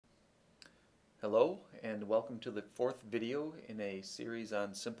Hello and welcome to the fourth video in a series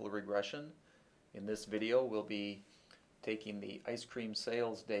on simple regression. In this video we'll be taking the ice cream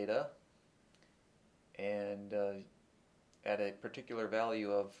sales data and at a particular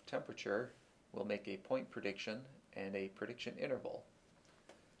value of temperature we'll make a point prediction and a prediction interval.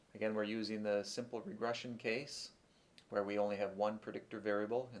 Again, we're using the simple regression case where we only have one predictor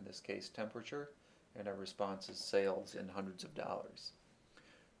variable, in this case temperature, and our response is sales in hundreds of dollars.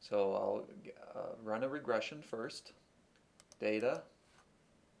 So I'll run a regression first, data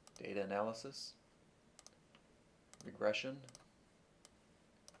analysis, regression,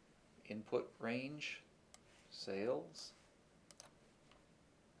 input range, sales,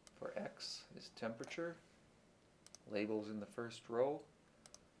 for X is temperature, labels in the first row.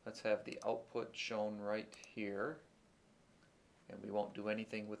 Let's have the output shown right here, and we won't do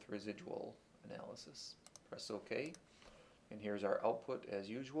anything with residual analysis. Press OK. And here's our output as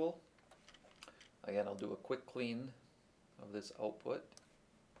usual. Again, I'll do a quick clean of this output.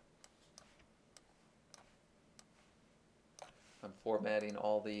 I'm formatting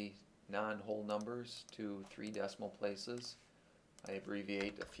all the non-whole numbers to 3 decimal places. I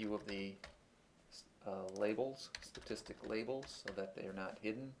abbreviate a few of the labels, statistic labels, so that they are not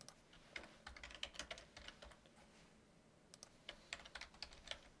hidden.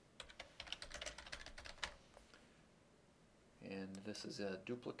 And this is a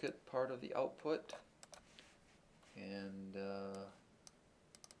duplicate part of the output. And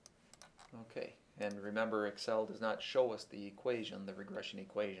okay, and remember, Excel does not show us the equation, the regression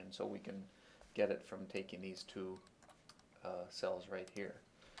equation, so we can get it from taking these two cells right here.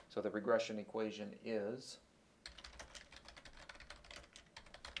 So the regression equation is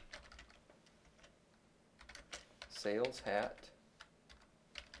sales hat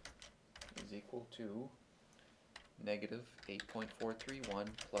is equal to negative 8.431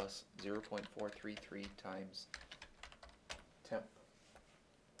 plus 0.433 times temp.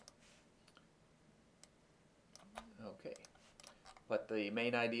 Okay, but the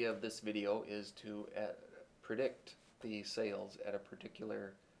main idea of this video is to predict the sales at a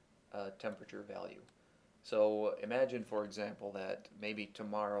particular temperature value. So imagine, for example, that maybe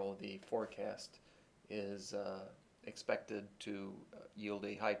tomorrow the forecast is expected to yield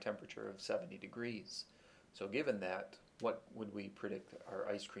a high temperature of 70 degrees. So given that, what would we predict our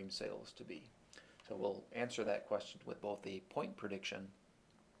ice cream sales to be? So we'll answer that question with both a point prediction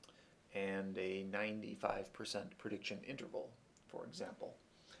and a 95% prediction interval, for example.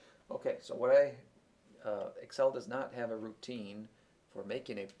 Okay, so Excel does not have a routine for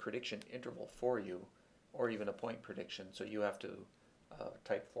making a prediction interval for you, or even a point prediction, so you have to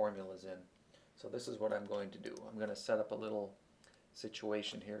type formulas in. So this is what I'm going to do. I'm going to set up a little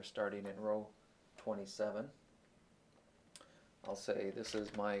situation here starting in row 27. I'll say this is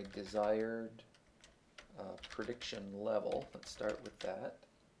my desired prediction level. Let's start with that.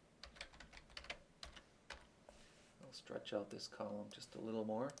 I'll stretch out this column just a little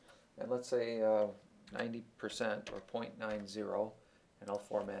more. And let's say 90% or 0.90, and I'll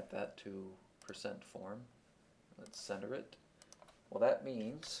format that to percent form. Let's center it. Well, that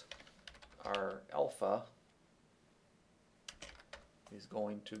means our alpha is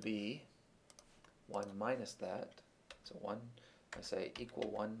going to be 1 minus that. So 1, I say equal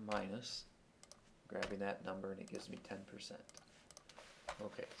 1 minus, grabbing that number, and it gives me 10%.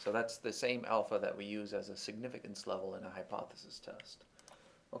 Okay, so that's the same alpha that we use as a significance level in a hypothesis test.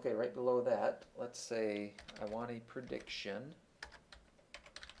 Okay, right below that, let's say I want a prediction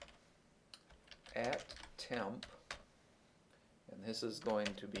at temp, and this is going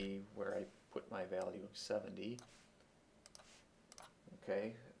to be where I put my value of 70.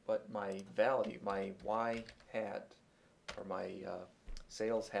 Okay, but my value, my y hat, or my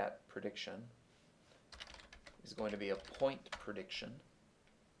sales hat prediction, is going to be a point prediction.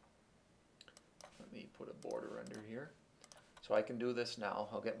 Let me put a border under here. So I can do this now.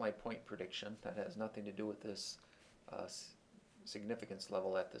 I'll get my point prediction. That has nothing to do with this significance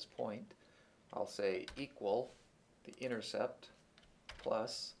level at this point. I'll say equal the intercept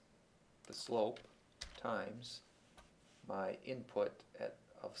plus the slope times my input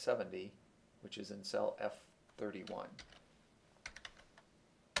of 70, which is in cell F31.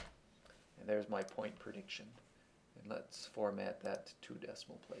 And there's my point prediction. And let's format that to 2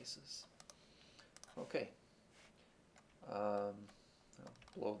 decimal places. Okay. I'll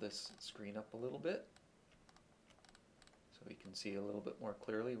blow this screen up a little bit so we can see a little bit more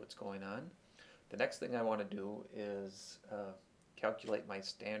clearly what's going on. The next thing I want to do is calculate my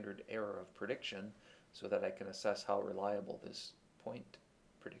standard error of prediction so that I can assess how reliable this point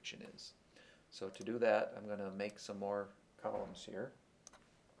prediction is. So to do that, I'm going to make some more columns here.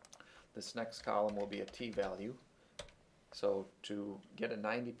 This next column will be a t-value. So to get a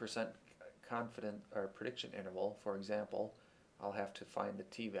 90% confident or prediction interval, for example, I'll have to find the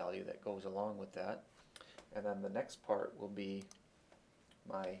t-value that goes along with that. And then the next part will be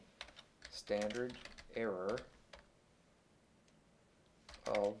my standard error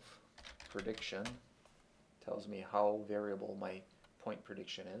of prediction. Tells me how variable my point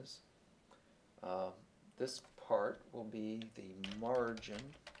prediction is. This part will be the margin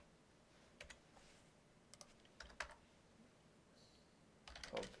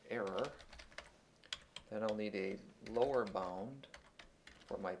of error. Then I'll need a lower bound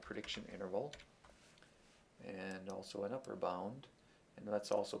for my prediction interval, and also an upper bound, and let's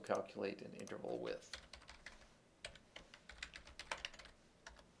also calculate an interval width.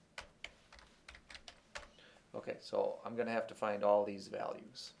 Okay, so I'm going to have to find all these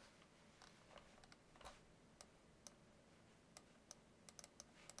values.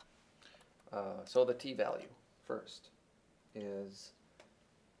 So the t-value first is,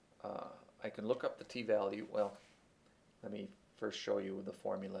 I can look up the t-value. Well, let me first show you the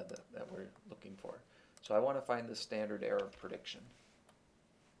formula that we're looking for. So I want to find the standard error of prediction.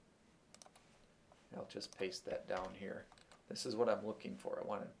 I'll just paste that down here. This is what I'm looking for. I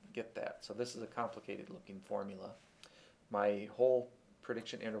want to get that. So this is a complicated looking formula. My whole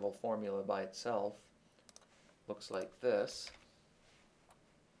prediction interval formula by itself looks like this.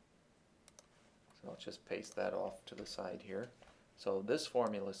 So I'll just paste that off to the side here. So this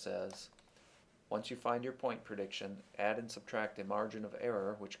formula says, once you find your point prediction, add and subtract a margin of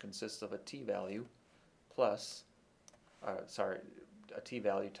error, which consists of a t-value plus, a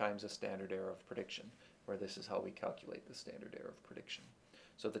t-value times a standard error of prediction, where this is how we calculate the standard error of prediction.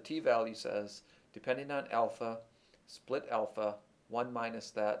 So the t-value says, depending on alpha, split alpha 1 minus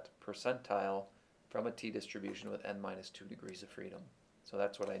that percentile from a t-distribution with n minus 2 degrees of freedom. So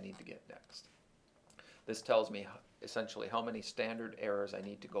that's what I need to get next. This tells me essentially how many standard errors I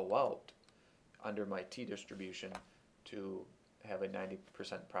need to go out under my t-distribution to have a 90%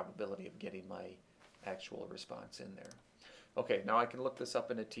 probability of getting my actual response in there. Okay, now I can look this up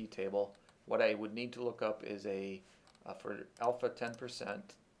in a t-table. What I would need to look up is for alpha 10%,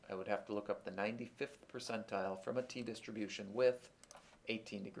 I would have to look up the 95th percentile from a t-distribution with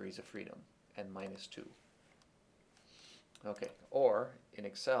 18 degrees of freedom, n minus 2. Okay, or in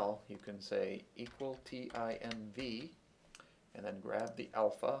Excel you can say equal TIMV and then grab the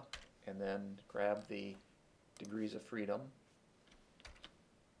alpha and then grab the degrees of freedom,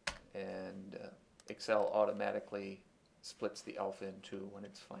 and Excel automatically splits the alpha in two when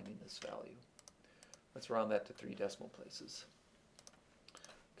it's finding this value. Let's round that to 3 decimal places.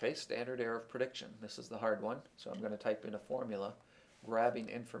 Okay, standard error of prediction. This is the hard one, so I'm going to type in a formula grabbing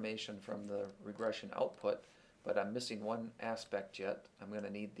information from the regression output, but I'm missing one aspect yet. I'm going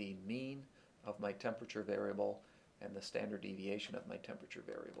to need the mean of my temperature variable and the standard deviation of my temperature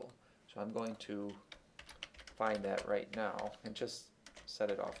variable. So I'm going to find that right now and just set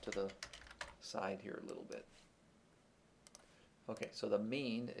it off to the side here a little bit. Okay, so the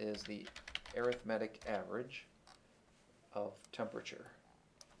mean is the arithmetic average of temperature,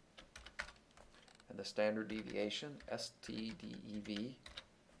 and the standard deviation, STDEV,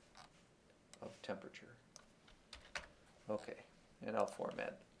 of temperature. Okay, and I'll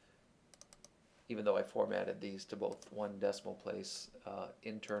format. Even though I formatted these to both 1 decimal place,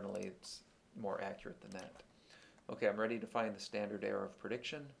 internally it's more accurate than that. Okay, I'm ready to find the standard error of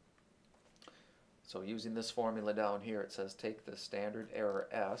prediction. So using this formula down here, it says take the standard error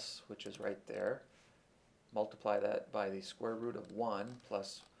S, which is right there, multiply that by the square root of 1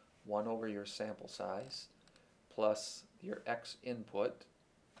 plus 1 over your sample size, plus your x input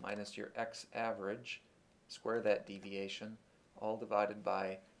minus your x average, square that deviation, all divided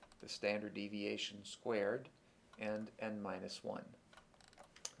by the standard deviation squared, and n minus 1.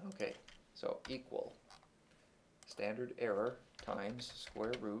 Okay, so equal standard error times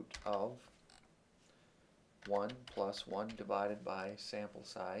square root of 1 plus 1 divided by sample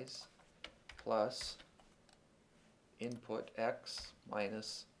size plus input x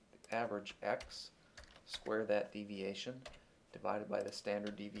minus the average x, square that deviation, divided by the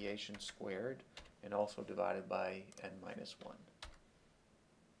standard deviation squared, and also divided by n minus 1.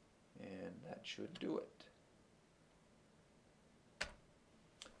 And that should do it.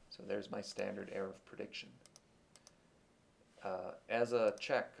 So there's my standard error of prediction. As a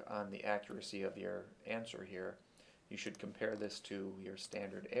check on the accuracy of your answer here, you should compare this to your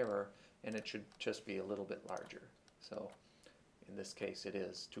standard error, and it should just be a little bit larger. So in this case it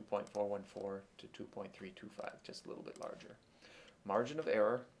is 2.414 to 2.325, just a little bit larger. Margin of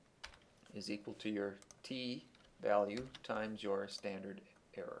error is equal to your t value times your standard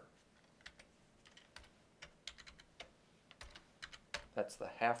error. That's the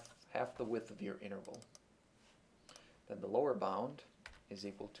half the width of your interval. Then the lower bound is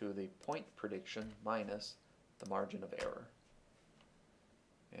equal to the point prediction minus the margin of error.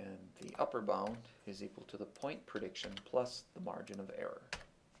 And the upper bound is equal to the point prediction plus the margin of error.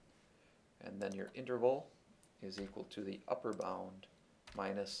 And then your interval is equal to the upper bound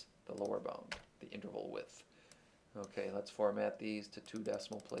minus the lower bound, the interval width. Okay, let's format these to 2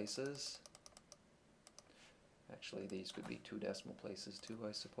 decimal places. Actually, these could be 2 decimal places too,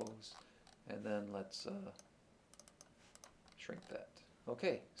 I suppose. And then let's shrink that.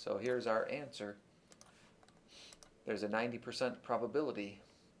 Okay, so here's our answer. There's a 90% probability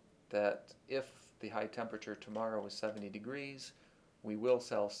that if the high temperature tomorrow is 70 degrees, we will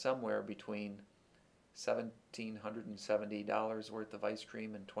sell somewhere between $1,770 worth of ice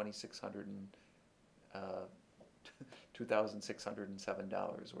cream and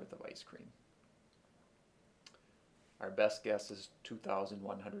 $2,607 worth of ice cream. Our best guess is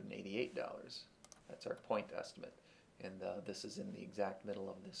 $2,188. That's our point estimate. And this is in the exact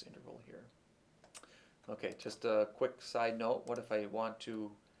middle of this interval here. Okay, just a quick side note. What if I want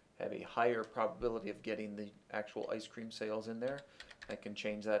to have a higher probability of getting the actual ice cream sales in there? I can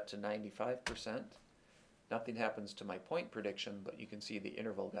change that to 95%. Nothing happens to my point prediction, but you can see the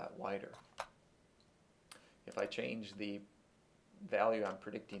interval got wider. If I change the value I'm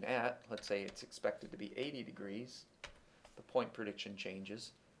predicting at, let's say it's expected to be 80 degrees, the point prediction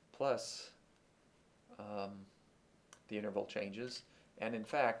changes, plus the interval changes, and in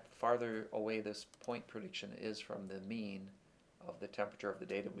fact, farther away this point prediction is from the mean of the temperature of the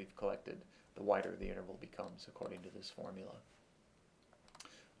data we've collected, the wider the interval becomes according to this formula.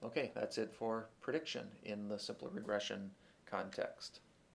 Okay, that's it for prediction in the simple regression context.